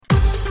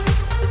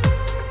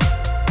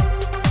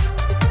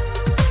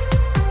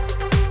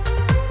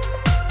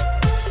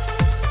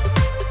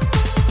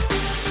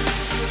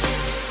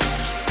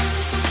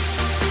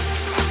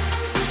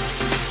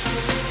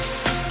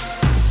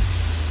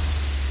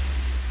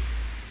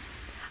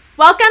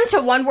Welcome to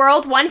One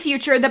World, One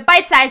Future, the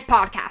Bite-Sized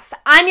Podcast.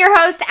 I'm your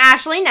host,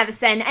 Ashley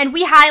Nevison, and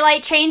we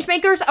highlight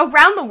changemakers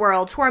around the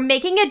world who are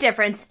making a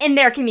difference in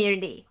their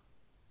community.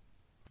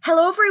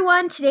 Hello,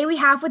 everyone. Today we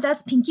have with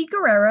us Pinky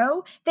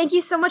Guerrero. Thank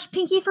you so much,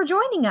 Pinky, for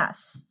joining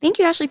us. Thank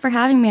you, Ashley, for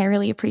having me. I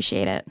really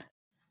appreciate it.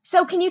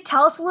 So can you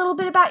tell us a little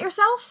bit about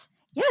yourself?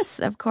 Yes,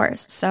 of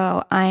course.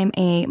 So I'm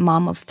a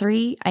mom of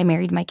three. I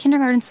married my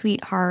kindergarten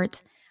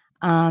sweetheart,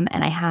 and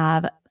I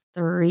have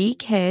 3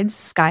 kids,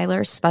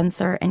 Skylar,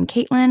 Spencer, and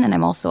Caitlin, and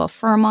I'm also a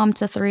fur mom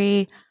to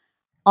 3,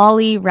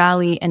 Ollie,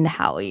 Rally, and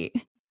Howie.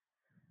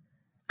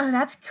 Oh,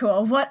 that's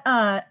cool. What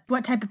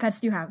type of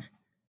pets do you have?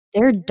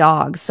 They're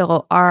dogs.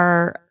 So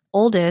our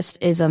oldest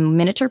is a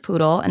miniature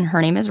poodle, and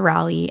her name is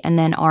Rally, and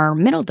then our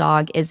middle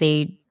dog is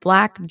a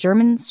black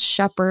German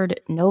Shepherd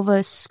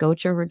Nova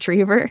Scotia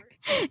Retriever,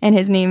 and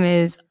his name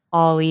is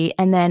Ollie,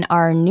 and then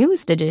our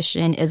newest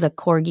addition is a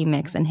Corgi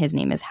mix, and his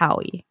name is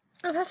Howie.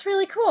 Oh, that's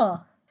really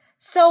cool.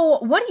 So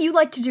what do you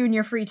like to do in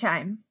your free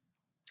time?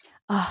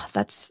 Oh,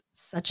 that's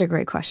such a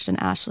great question,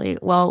 Ashley.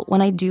 Well,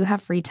 when I do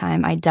have free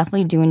time, I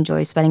definitely do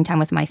enjoy spending time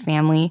with my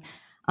family.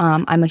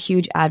 I'm a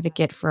huge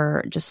advocate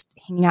for just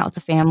hanging out with the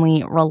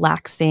family,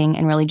 relaxing,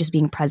 and really just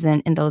being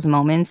present in those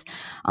moments.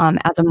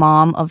 As a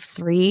mom of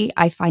 3,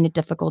 I find it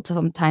difficult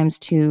sometimes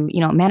to,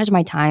 manage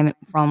my time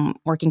from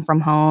working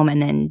from home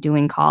and then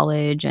doing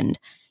college and,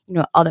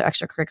 other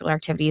extracurricular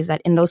activities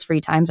that in those free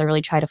times, I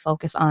really try to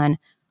focus on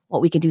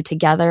what we could do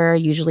together.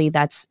 Usually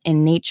that's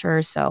in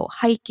nature, so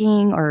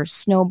hiking or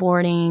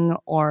snowboarding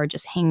or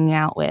just hanging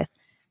out with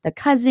the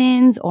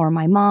cousins or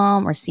my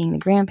mom or seeing the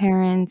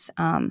grandparents.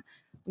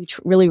 We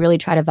really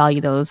try to value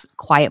those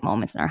quiet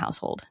moments in our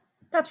household.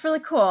 That's really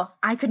cool.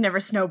 I could never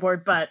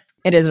snowboard, but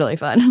it is really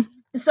fun.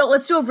 So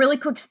let's do a really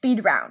quick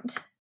speed round.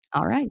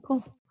 All right,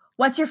 cool.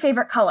 What's your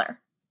favorite color?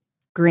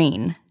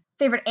 Green.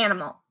 Favorite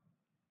animal?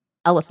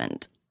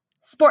 Elephant.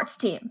 Sports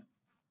team?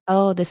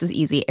 Oh, this is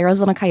easy.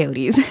 Arizona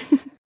Coyotes.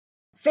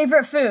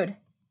 Favorite food?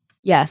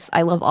 Yes,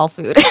 I love all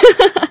food.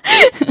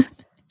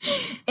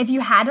 If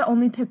you had to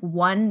only pick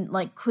one,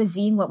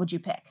 cuisine, what would you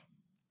pick?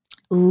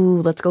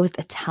 Ooh, let's go with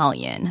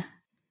Italian.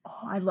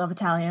 Oh, I love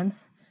Italian.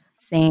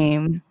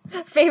 Same.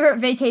 Favorite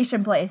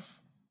vacation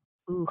place?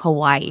 Ooh,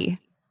 Hawaii.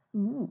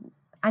 Ooh.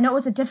 I know it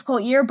was a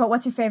difficult year, but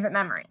what's your favorite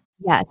memory?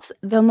 Yes,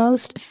 the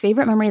most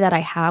favorite memory that I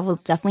have will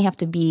definitely have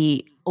to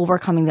be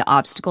overcoming the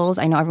obstacles.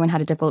 I know everyone had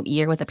a difficult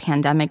year with the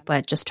pandemic,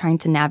 but just trying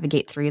to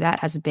navigate through that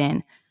has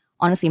been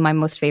honestly my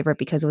most favorite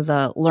because it was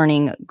a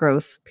learning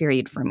growth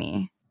period for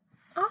me.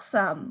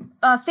 Awesome.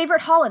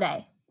 Favorite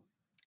holiday?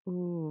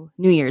 Ooh,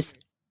 New Year's.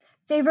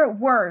 Favorite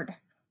word?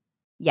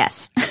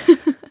 Yes.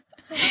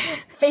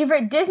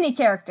 Favorite Disney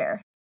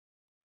character?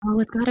 Oh,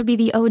 it's got to be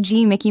the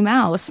OG Mickey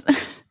Mouse.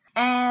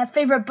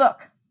 Favorite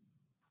book?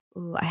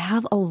 Ooh, I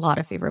have a lot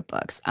of favorite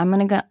books. I'm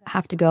going to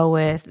have to go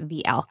with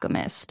The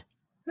Alchemist.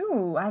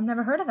 Ooh, I've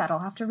never heard of that. I'll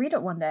have to read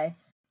it one day.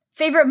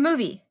 Favorite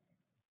movie?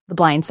 The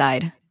Blind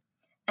Side.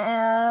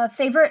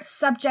 Favorite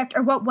subject,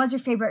 or what was your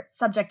favorite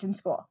subject in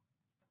school?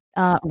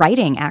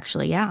 Writing,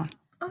 actually, yeah.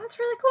 Oh, that's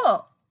really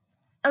cool.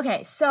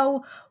 Okay,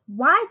 so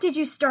why did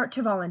you start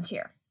to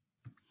volunteer?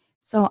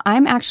 So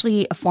I'm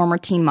actually a former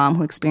teen mom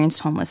who experienced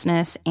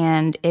homelessness,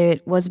 and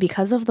it was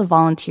because of the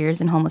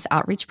volunteers and homeless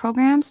outreach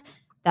programs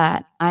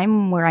that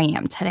I'm where I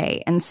am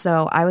today. And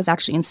so I was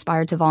actually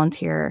inspired to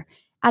volunteer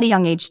at a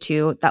young age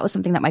too. That was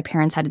something that my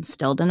parents had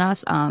instilled in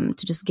us,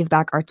 to just give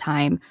back our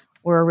time.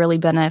 We're really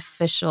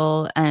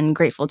beneficial and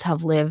grateful to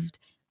have lived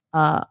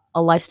a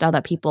lifestyle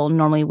that people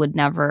normally would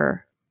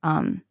never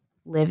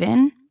live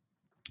in.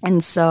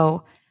 And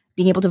so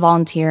being able to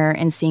volunteer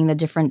and seeing the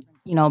different,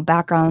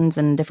 backgrounds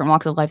and different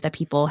walks of life that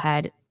people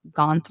had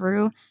gone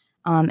through,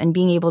 and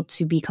being able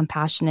to be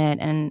compassionate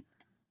and,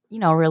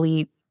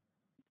 really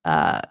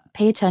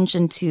pay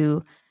attention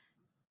to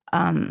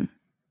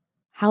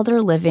how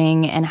they're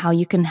living and how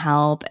you can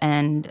help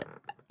and,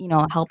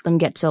 help them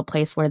get to a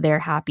place where they're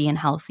happy and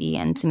healthy.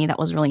 And to me, that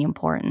was really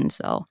important.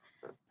 So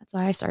that's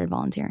why I started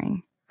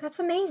volunteering. That's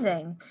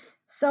amazing.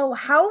 So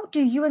how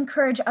do you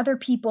encourage other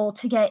people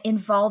to get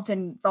involved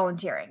in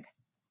volunteering?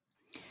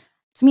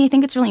 To me, I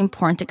think it's really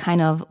important to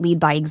kind of lead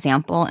by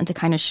example and to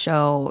kind of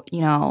show,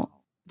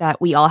 that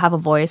we all have a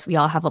voice, we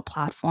all have a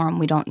platform.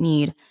 We don't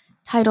need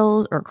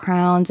titles or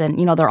crowns, and,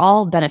 they're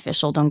all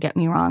beneficial, don't get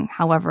me wrong.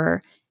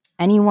 However,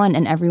 anyone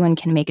and everyone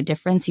can make a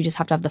difference. You just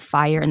have to have the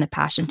fire and the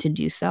passion to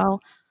do so.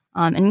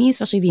 And me,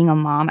 especially being a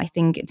mom, I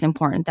think it's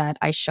important that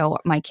I show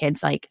my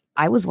kids,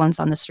 I was once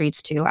on the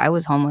streets too. I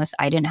was homeless.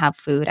 I didn't have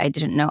food. I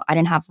didn't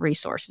have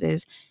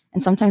resources.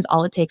 And sometimes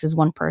all it takes is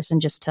one person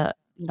just to,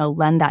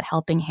 lend that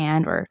helping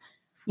hand or,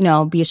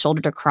 be a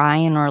shoulder to cry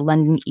in or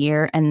lend an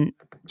ear and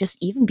just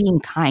even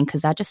being kind,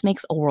 because that just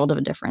makes a world of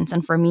a difference.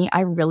 And for me,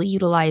 I really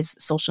utilize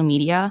social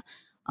media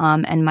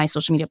and my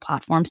social media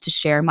platforms to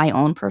share my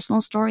own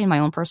personal story and my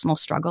own personal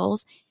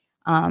struggles.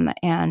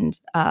 And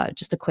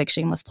just a quick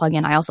shameless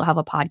plug-in, I also have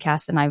a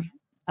podcast, and I've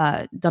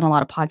done a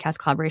lot of podcast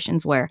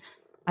collaborations where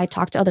I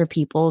talk to other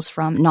peoples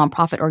from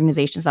nonprofit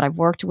organizations that I've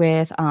worked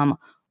with,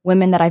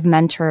 women that I've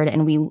mentored,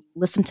 and we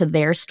listen to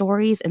their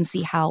stories and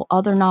see how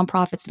other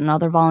nonprofits and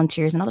other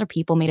volunteers and other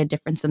people made a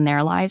difference in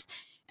their lives.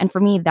 And for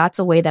me, that's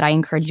a way that I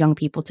encourage young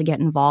people to get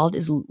involved,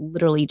 is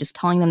literally just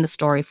telling them the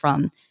story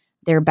from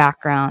their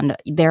background,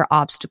 their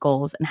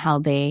obstacles, and how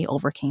they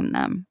overcame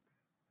them.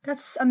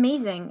 That's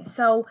amazing.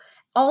 So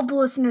all the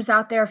listeners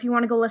out there, if you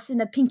want to go listen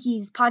to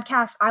Pinky's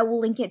podcast, I will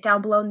link it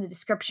down below in the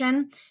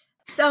description.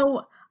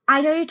 So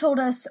I know you told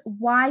us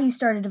why you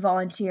started to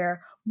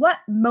volunteer. What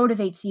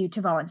motivates you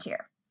to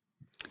volunteer?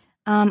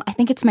 I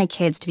think it's my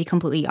kids, to be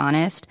completely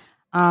honest.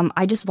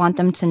 I just want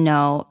them to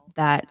know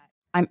that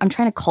I'm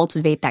trying to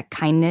cultivate that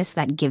kindness,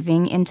 that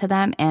giving into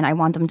them. And I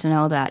want them to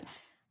know that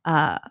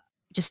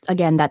just,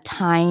 again, that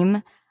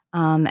time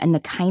and the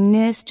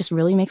kindness just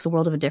really makes a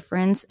world of a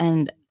difference.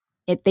 And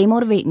they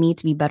motivate me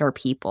to be better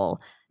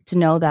people, to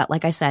know that,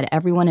 like I said,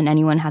 everyone and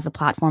anyone has a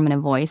platform and a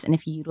voice. And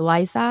if you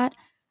utilize that,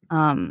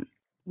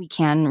 we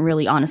can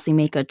really honestly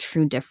make a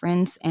true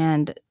difference.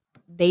 And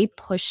they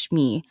push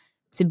me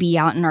to be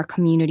out in our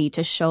community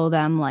to show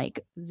them, like,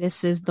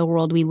 this is the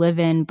world we live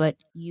in, but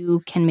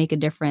you can make a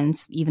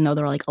difference, even though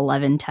they're like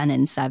 11, 10,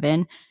 and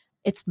 7.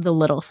 It's the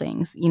little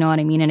things, you know what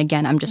I mean? And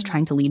again, I'm just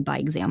trying to lead by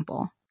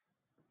example.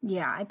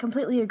 Yeah, I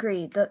completely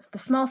agree. The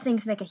small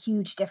things make a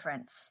huge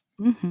difference.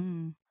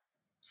 Mm-hmm.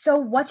 So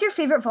what's your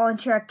favorite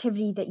volunteer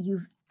activity that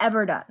you've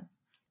ever done?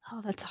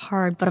 Oh, that's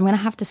hard, but I'm going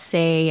to have to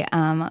say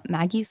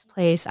Maggie's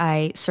Place.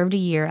 I served a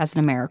year as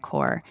an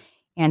AmeriCorps,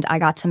 and I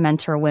got to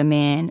mentor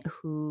women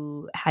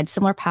who had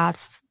similar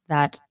paths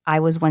that I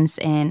was once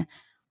in.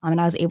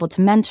 And I was able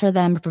to mentor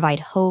them, provide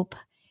hope,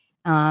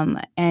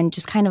 and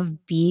just kind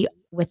of be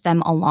with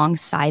them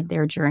alongside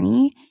their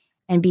journey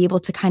and be able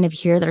to kind of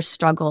hear their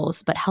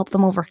struggles, but help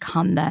them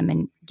overcome them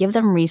and give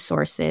them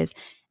resources.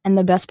 And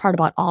the best part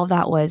about all of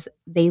that was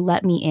they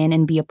let me in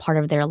and be a part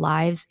of their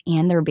lives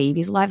and their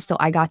babies' lives. So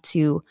I got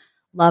to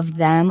love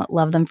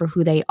them for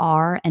who they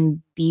are,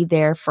 and be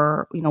there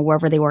for,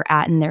 wherever they were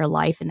at in their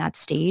life in that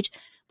stage,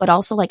 but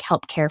also like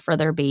help care for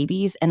their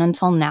babies. And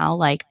until now,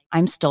 like,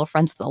 I'm still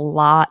friends with a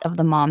lot of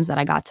the moms that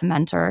I got to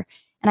mentor,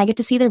 and I get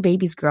to see their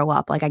babies grow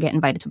up. Like, I get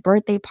invited to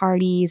birthday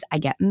parties, I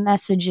get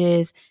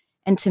messages.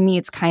 And to me,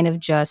 it's kind of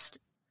just,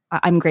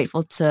 I'm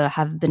grateful to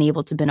have been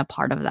able to been a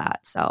part of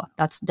that. So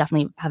that's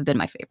definitely have been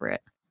my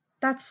favorite.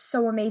 That's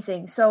so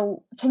amazing.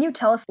 So can you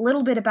tell us a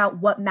little bit about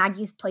what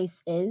Maggie's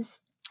Place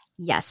is?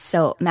 Yes.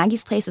 So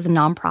Maggie's Place is a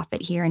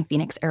nonprofit here in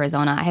Phoenix,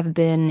 Arizona. I have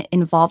been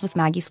involved with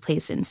Maggie's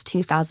Place since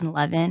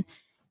 2011.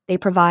 They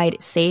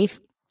provide safe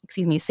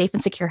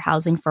and secure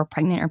housing for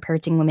pregnant or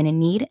parenting women in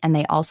need. And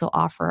they also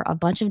offer a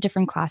bunch of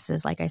different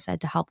classes, like I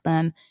said, to help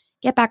them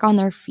get back on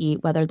their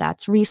feet, whether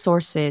that's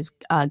resources,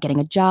 getting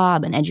a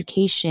job, an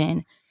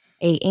education,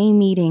 AA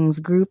meetings,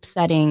 group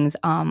settings,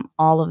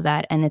 all of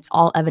that. And it's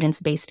all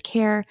evidence-based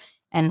care.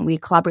 And we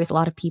collaborate with a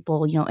lot of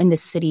people, in the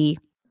city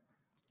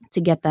to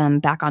get them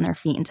back on their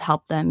feet and to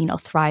help them,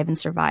 thrive and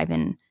survive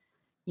in,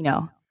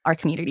 our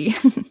community.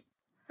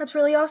 That's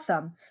really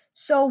awesome.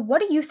 So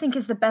what do you think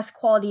is the best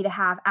quality to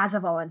have as a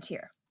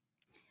volunteer?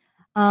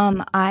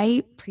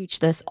 I preach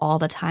this all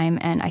the time,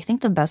 and I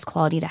think the best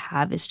quality to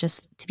have is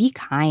just to be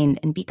kind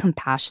and be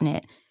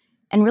compassionate,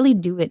 and really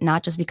do it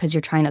not just because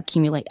you're trying to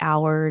accumulate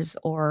hours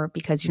or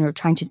because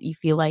you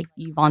feel like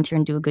you volunteer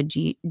and do a good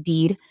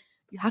deed.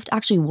 You have to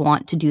actually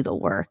want to do the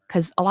work,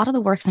 because a lot of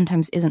the work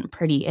sometimes isn't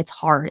pretty. It's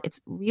hard. It's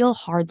real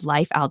hard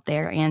life out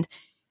there. And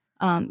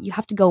you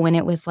have to go in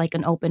it with like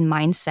an open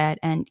mindset.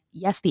 And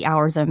yes, the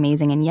hours are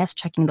amazing. And yes,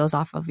 checking those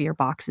off of your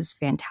box is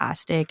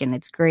fantastic. And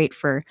it's great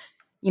for,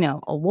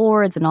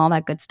 awards and all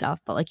that good stuff.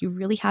 But like, you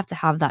really have to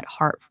have that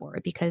heart for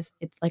it, because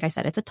it's, like I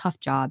said, it's a tough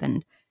job.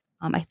 And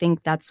I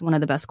think that's one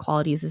of the best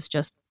qualities, is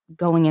just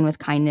going in with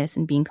kindness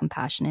and being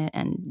compassionate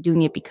and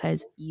doing it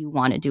because you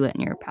want to do it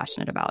and you're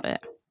passionate about it.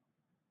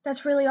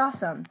 That's really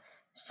awesome.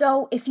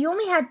 So if you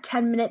only had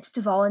 10 minutes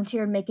to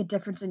volunteer and make a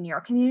difference in your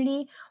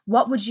community,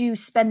 what would you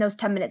spend those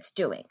 10 minutes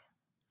doing?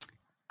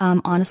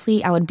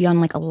 Honestly, I would be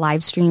on like a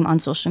live stream on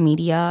social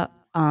media,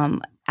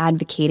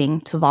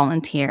 advocating to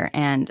volunteer.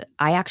 And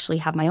I actually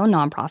have my own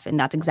nonprofit, and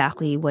that's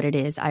exactly what it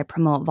is. I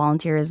promote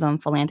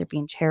volunteerism, philanthropy,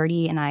 and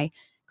charity, and I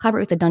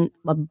collaborate with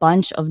a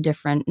bunch of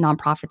different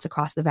nonprofits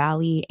across the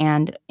valley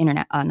and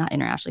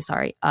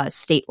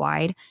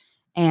statewide.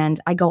 And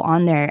I go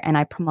on there and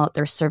I promote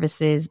their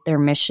services, their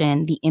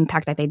mission, the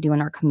impact that they do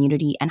in our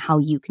community, and how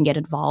you can get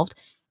involved.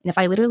 And if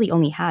I literally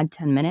only had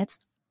 10 minutes,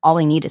 all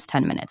I need is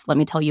 10 minutes. Let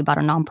me tell you about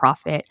a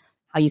nonprofit,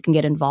 how you can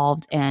get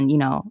involved and,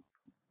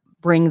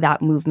 bring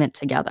that movement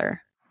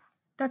together.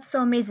 That's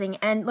so amazing.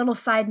 And little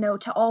side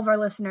note to all of our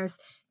listeners,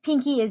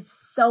 Pinky is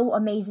so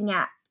amazing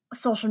at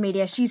social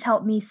media. She's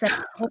helped me set up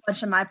a whole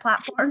bunch of my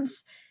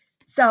platforms.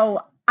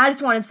 So I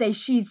just want to say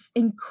she's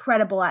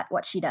incredible at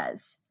what she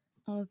does.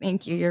 Oh,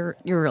 thank you. You're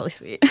really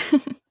sweet.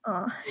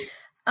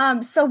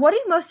 So what are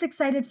you most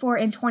excited for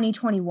in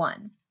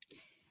 2021?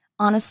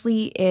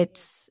 Honestly,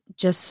 it's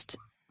just,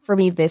 for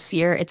me this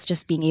year, it's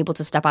just being able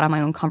to step out of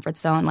my own comfort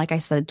zone. Like I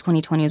said,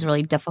 2020 was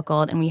really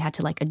difficult, and we had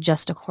to like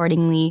adjust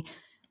accordingly.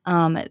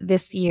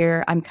 This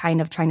year, I'm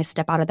kind of trying to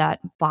step out of that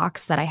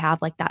box that I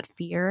have, like that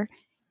fear,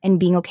 and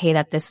being okay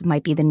that this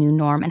might be the new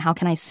norm. And how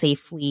can I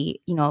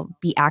safely,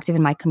 be active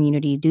in my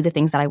community, do the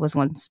things that I was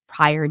once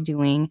prior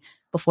doing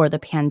before the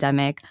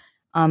pandemic,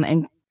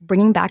 and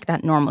bringing back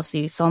that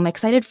normalcy. So I'm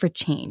excited for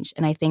change.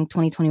 And I think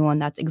 2021,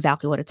 that's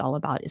exactly what it's all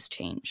about, is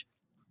change.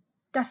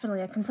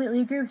 Definitely. I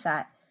completely agree with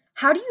that.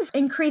 How do you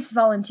increase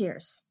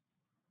volunteers?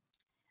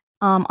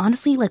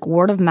 Honestly, like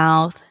word of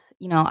mouth.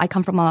 I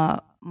come from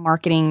a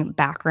marketing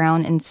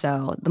background, and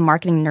so the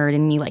marketing nerd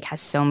in me like has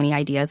so many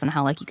ideas on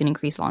how like you can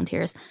increase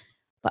volunteers.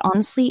 But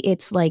honestly,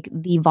 it's like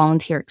the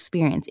volunteer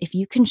experience. If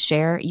you can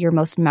share your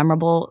most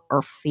memorable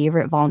or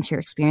favorite volunteer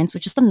experience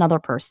with just another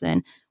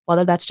person,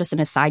 whether that's just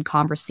an aside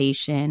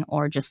conversation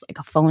or just like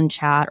a phone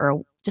chat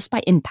or just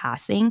by in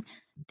passing,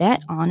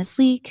 that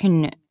honestly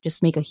can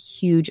just make a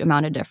huge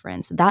amount of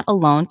difference. That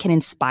alone can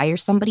inspire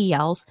somebody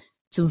else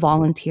to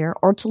volunteer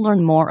or to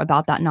learn more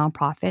about that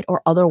nonprofit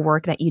or other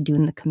work that you do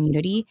in the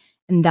community.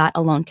 And that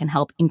alone can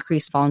help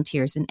increase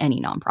volunteers in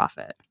any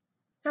nonprofit.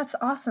 That's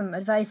awesome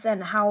advice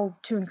and how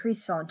to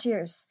increase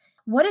volunteers.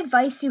 What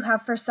advice do you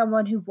have for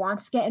someone who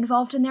wants to get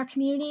involved in their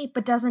community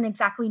but doesn't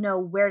exactly know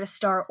where to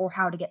start or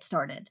how to get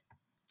started?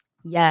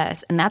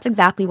 Yes, and that's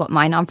exactly what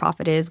my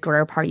nonprofit is,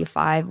 Guerrero Party of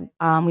Five.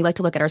 We like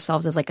to look at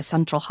ourselves as like a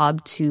central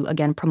hub to,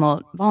 again,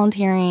 promote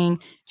volunteering,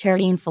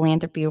 charity, and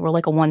philanthropy. We're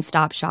like a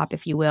one-stop shop,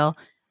 if you will.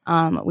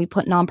 We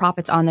put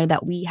nonprofits on there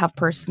that we have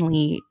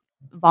personally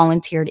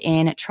volunteered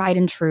in, tried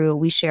and true.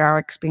 We share our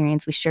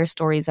experience. We share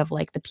stories of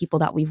like the people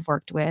that we've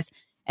worked with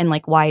and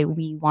like why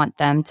we want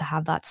them to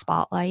have that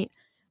spotlight.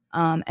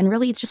 And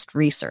really, it's just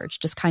research,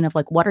 just kind of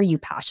like, what are you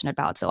passionate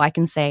about? So I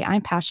can say,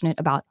 I'm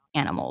passionate about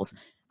animals.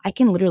 I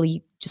can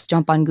literally just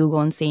jump on Google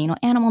and say,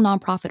 animal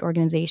nonprofit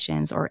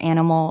organizations or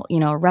animal,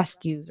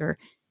 rescues or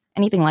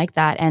anything like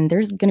that. And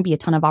there's going to be a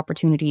ton of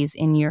opportunities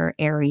in your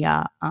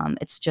area.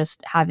 It's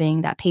just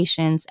having that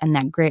patience and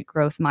that grit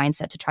growth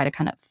mindset to try to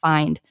kind of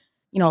find,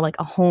 like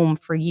a home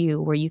for you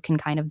where you can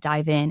kind of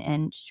dive in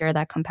and share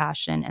that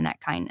compassion and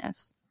that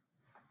kindness.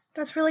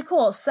 That's really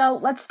cool. So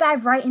let's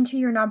dive right into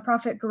your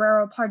nonprofit,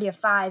 Guerrero Party of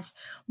Five.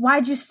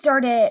 Why'd you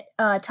start it?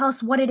 Tell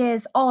us what it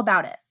is, all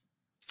about it.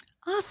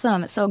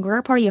 Awesome. So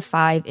Guerrero Party of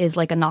Five is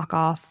like a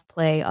knockoff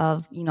play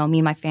of, me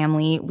and my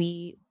family.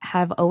 We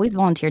have always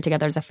volunteered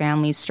together as a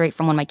family, straight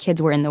from when my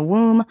kids were in the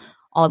womb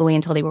all the way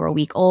until they were a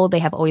week old. They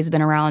have always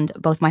been around,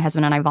 both my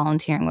husband and I,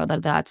 volunteering, whether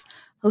that's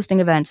hosting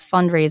events,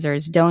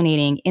 fundraisers,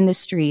 donating in the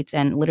streets,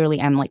 and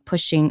literally I'm like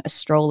pushing a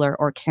stroller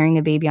or carrying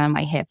a baby on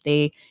my hip.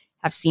 They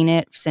have seen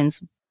it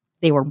since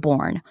they were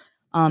born.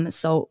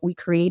 So we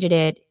created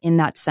it in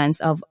that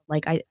sense of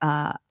like I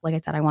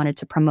said, I wanted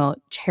to promote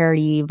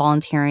charity,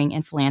 volunteering,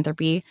 and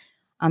philanthropy.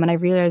 And I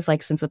realized,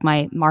 like, since with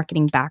my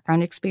marketing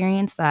background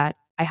experience, that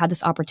I had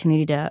this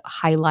opportunity to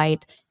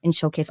highlight and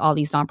showcase all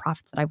these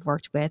nonprofits that I've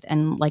worked with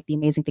and like the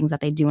amazing things that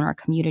they do in our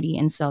community.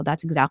 And so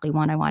that's exactly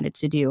what I wanted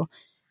to do.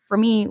 For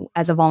me,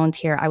 as a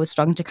volunteer, I was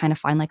struggling to kind of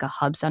find like a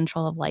hub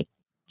central of like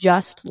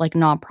just like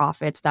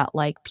nonprofits that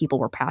like people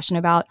were passionate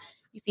about.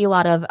 You see a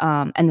lot of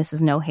and this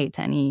is no hate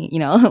to any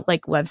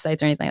like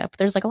websites or anything like that, but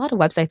there's like a lot of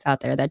websites out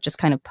there that just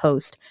kind of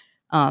post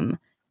um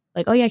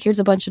like, oh yeah, here's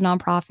a bunch of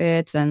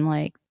nonprofits and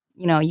like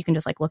you can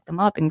just like look them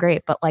up and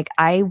great. But like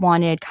I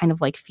wanted kind of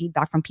like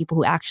feedback from people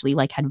who actually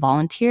like had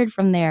volunteered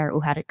from there, who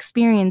had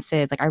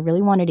experiences. Like I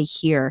really wanted to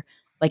hear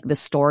like the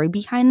story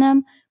behind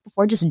them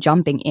before just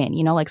jumping in.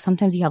 Like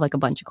sometimes you have like a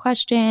bunch of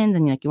questions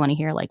and like you want to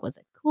hear like, was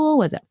it cool,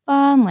 was it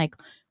fun, like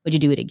would you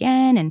do it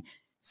again? And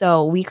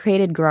so we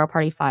created Guerrero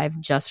Party 5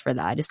 just for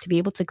that, is to be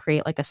able to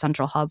create like a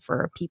central hub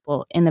for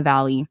people in the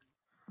Valley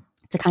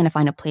to kind of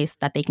find a place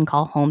that they can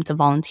call home to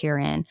volunteer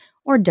in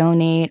or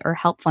donate or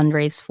help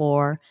fundraise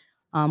for,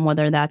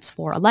 whether that's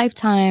for a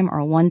lifetime or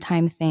a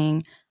one-time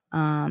thing.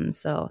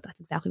 So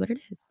that's exactly what it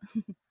is.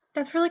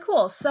 That's really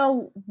cool.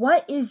 So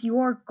what is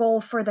your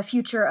goal for the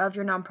future of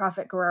your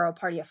nonprofit, Guerrero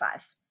Party of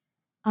Five?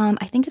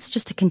 I think it's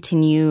just to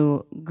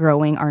continue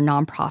growing our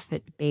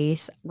nonprofit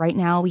base. Right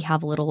now, we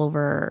have a little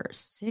over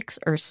 6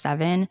 or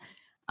 7.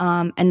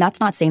 And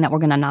that's not saying that we're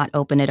going to not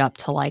open it up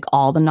to like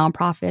all the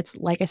nonprofits.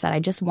 Like I said, I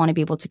just want to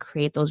be able to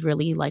create those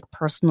really like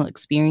personal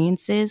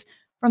experiences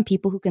from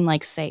people who can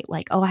like say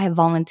like, oh, I have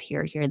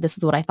volunteered here. This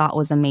is what I thought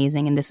was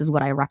amazing. And this is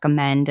what I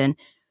recommend. And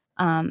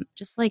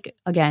just like,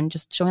 again,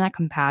 just showing that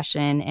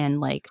compassion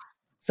and like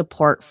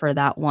support for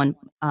that one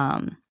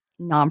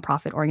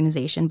nonprofit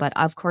organization. But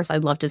of course,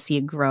 I'd love to see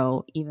it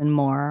grow even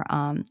more.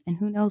 And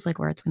who knows like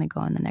where it's going to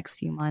go in the next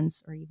few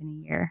months or even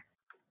a year.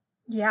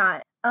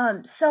 Yeah.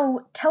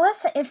 So tell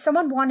us, if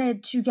someone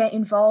wanted to get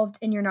involved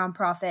in your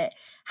nonprofit,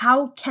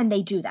 how can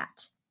they do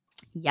that?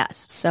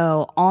 Yes.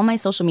 So all my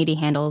social media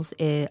handles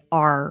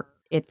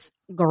it's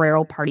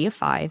Guerrero Party of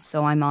Five.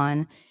 So I'm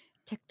on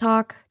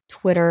TikTok,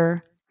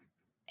 Twitter,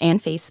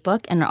 and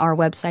Facebook. And our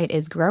website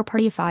is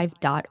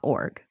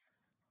guerreropartyof5.org.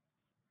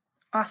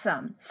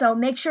 Awesome. So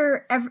make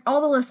sure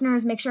all the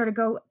listeners make sure to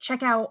go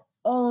check out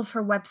all of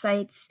her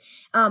websites.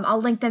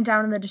 I'll link them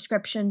down in the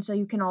description so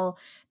you can all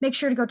make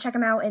sure to go check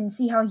them out and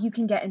see how you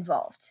can get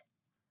involved.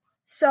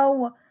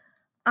 So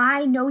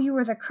I know you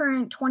were the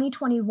current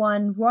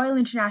 2021 Royal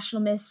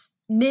International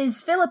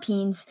Ms.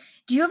 Philippines.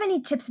 Do you have any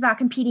tips about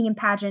competing in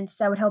pageants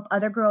that would help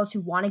other girls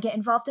who want to get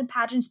involved in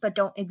pageants but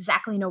don't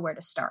exactly know where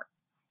to start?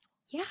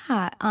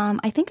 Yeah,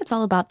 I think it's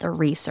all about the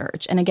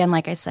research. And again,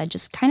 like I said,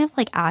 just kind of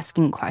like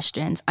asking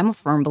questions. I'm a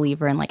firm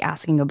believer in like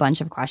asking a bunch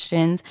of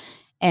questions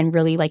and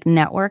really like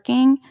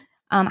networking.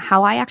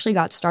 How I actually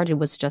got started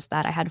was just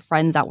that I had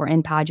friends that were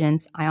in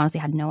pageants. I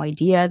honestly had no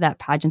idea that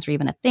pageants were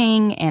even a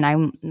thing. And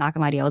I'm not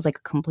gonna lie to you, I was like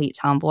a complete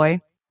tomboy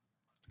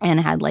and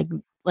had like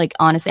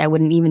honestly, I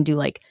wouldn't even do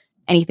like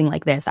anything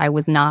like this. I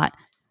was not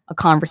a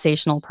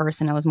conversational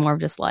person. I was more of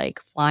just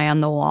like fly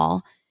on the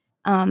wall.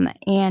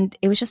 And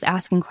it was just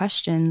asking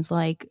questions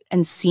like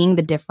and seeing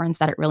the difference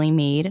that it really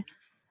made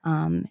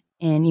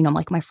in,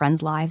 like my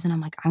friends' lives. And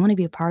I'm like, I want to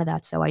be a part of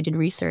that. So I did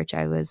research.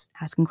 I was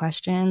asking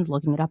questions,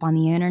 looking it up on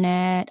the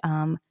internet,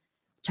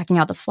 checking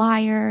out the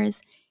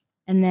flyers,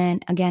 and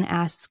then again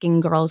asking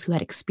girls who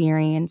had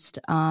experienced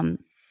the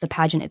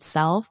pageant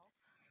itself.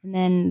 And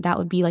then that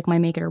would be like my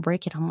make it or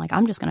break it. I'm like,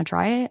 I'm just gonna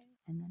try it.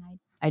 And then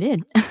I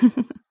did.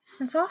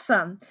 That's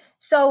awesome.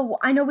 So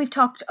I know we've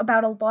talked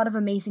about a lot of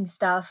amazing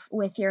stuff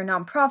with your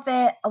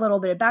nonprofit, a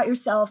little bit about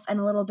yourself, and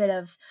a little bit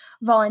of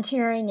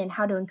volunteering and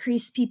how to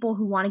increase people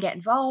who want to get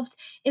involved.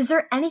 Is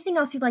there anything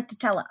else you'd like to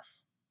tell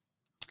us?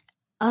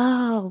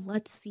 Oh,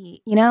 let's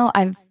see.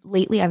 I've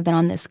been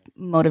on this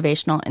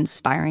motivational,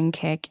 inspiring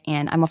kick,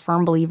 and I'm a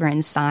firm believer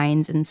in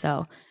signs. And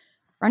so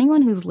for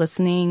anyone who's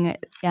listening,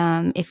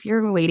 if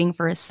you're waiting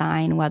for a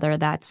sign, whether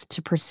that's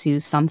to pursue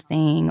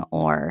something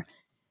or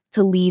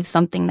to leave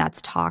something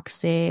that's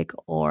toxic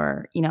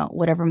or,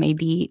 whatever it may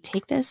be,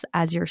 take this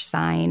as your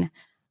sign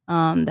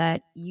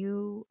that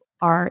you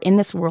are in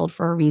this world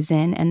for a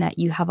reason and that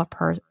you have a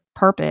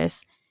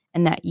purpose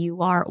and that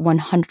you are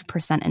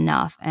 100%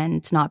 enough,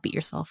 and to not beat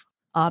yourself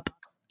up.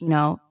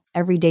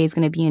 Every day is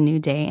going to be a new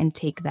day, and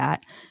take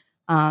that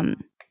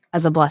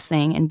as a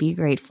blessing and be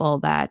grateful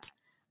that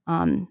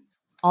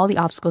all the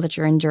obstacles that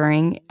you're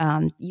enduring,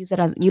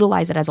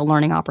 utilize it as a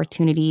learning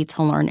opportunity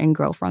to learn and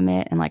grow from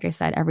it. And like I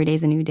said, every day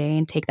is a new day,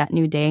 and take that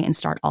new day and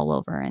start all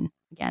over. And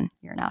again,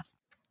 you're enough.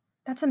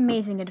 That's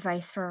amazing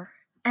advice for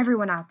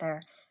everyone out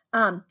there.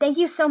 Thank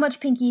you so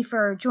much, Pinky,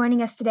 for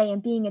joining us today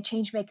and being a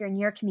change maker in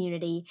your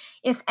community.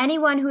 If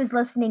anyone who is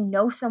listening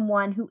knows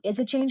someone who is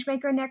a change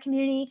maker in their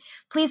community,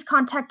 please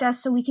contact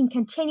us so we can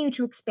continue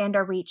to expand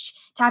our reach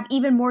to have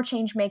even more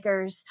change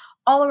makers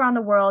all around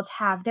the world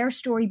have their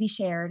story be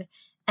shared.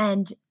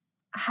 And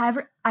I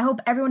hope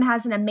everyone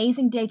has an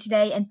amazing day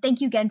today. And thank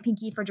you again,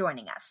 Pinky, for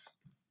joining us.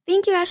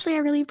 Thank you, Ashley. I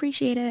really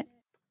appreciate it.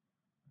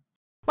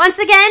 Once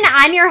again,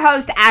 I'm your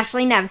host,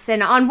 Ashley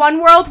Nevison, on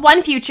One World,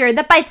 One Future,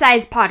 the Bite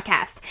Size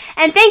Podcast.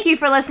 And thank you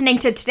for listening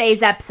to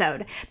today's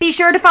episode. Be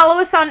sure to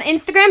follow us on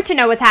Instagram to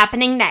know what's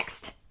happening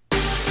next.